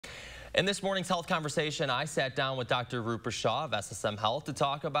In this morning's health conversation, I sat down with Dr. Roopa Shah of SSM Health to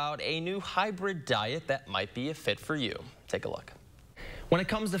talk about a new hybrid diet that might be a fit for you. Take a look. When it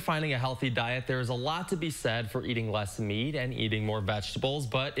comes to finding a healthy diet, there's a lot to be said for eating less meat and eating more vegetables.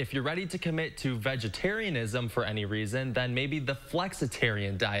 But if you're ready to commit to vegetarianism for any reason, then maybe the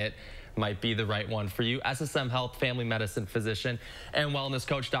flexitarian diet might be the right one for you. SSM Health family medicine physician and wellness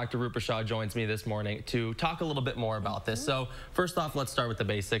coach Dr. Roopa Shah joins me this morning to talk a little bit more about this. So first off, let's start with the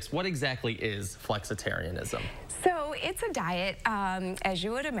basics. What exactly is flexitarianism? So it's a diet, as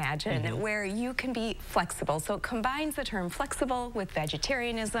you would imagine, where you can be flexible. So it combines the term flexible with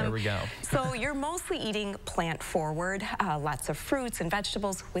vegetarianism. There we go. So you're mostly eating plant forward, lots of fruits and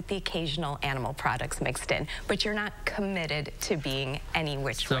vegetables with the occasional animal products mixed in, but you're not committed to being any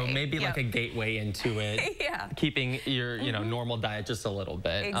which way. So maybe like a gateway into it, keeping your normal diet just a little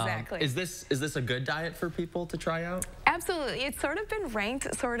bit. Exactly. Is this a good diet for people to try out? Absolutely. It's sort of been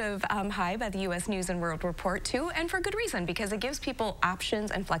ranked sort of high by the U.S. News and World Report too, and for good reason, because it gives people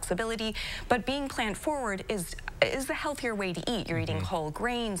options and flexibility. But being plant forward is a healthier way to eat. You're eating whole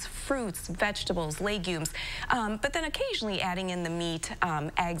grains, fruits, vegetables, legumes, but then occasionally adding in the meat,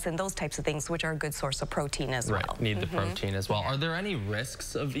 eggs, and those types of things, which are a good source of protein as well. Need the protein as well. Are there any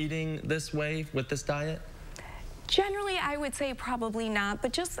risks of eating this way with this diet? Generally, I would say probably not,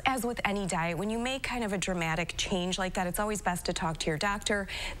 but just as with any diet, when you make kind of a dramatic change like that, it's always best to talk to your doctor.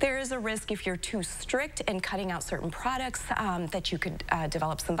 There is a risk if you're too strict in cutting out certain products that you could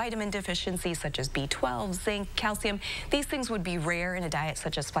develop some vitamin deficiencies such as B12, zinc, calcium. These things would be rare in a diet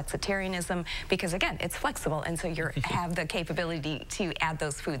such as flexitarianism because, again, it's flexible, and so you have the capability to add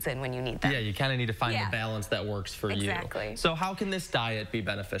those foods in when you need them. Yeah, you kind of need to find the balance that works for you. Exactly. So how can this diet be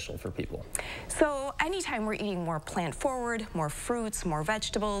beneficial for people? So anytime we're eating more plant forward, more fruits, more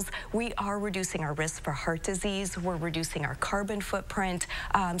vegetables, we are reducing our risk for heart disease. We're reducing our carbon footprint.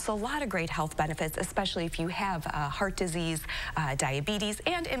 So a lot of great health benefits, especially if you have heart disease, diabetes,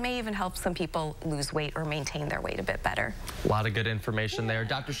 and it may even help some people lose weight or maintain their weight a bit better. A lot of good information there.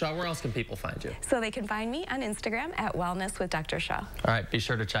 Dr. Shah, where else can people find you? So they can find me on Instagram at Wellness with Dr. Shah. All right, be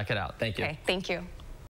sure to check it out. Thank you. Okay, thank you.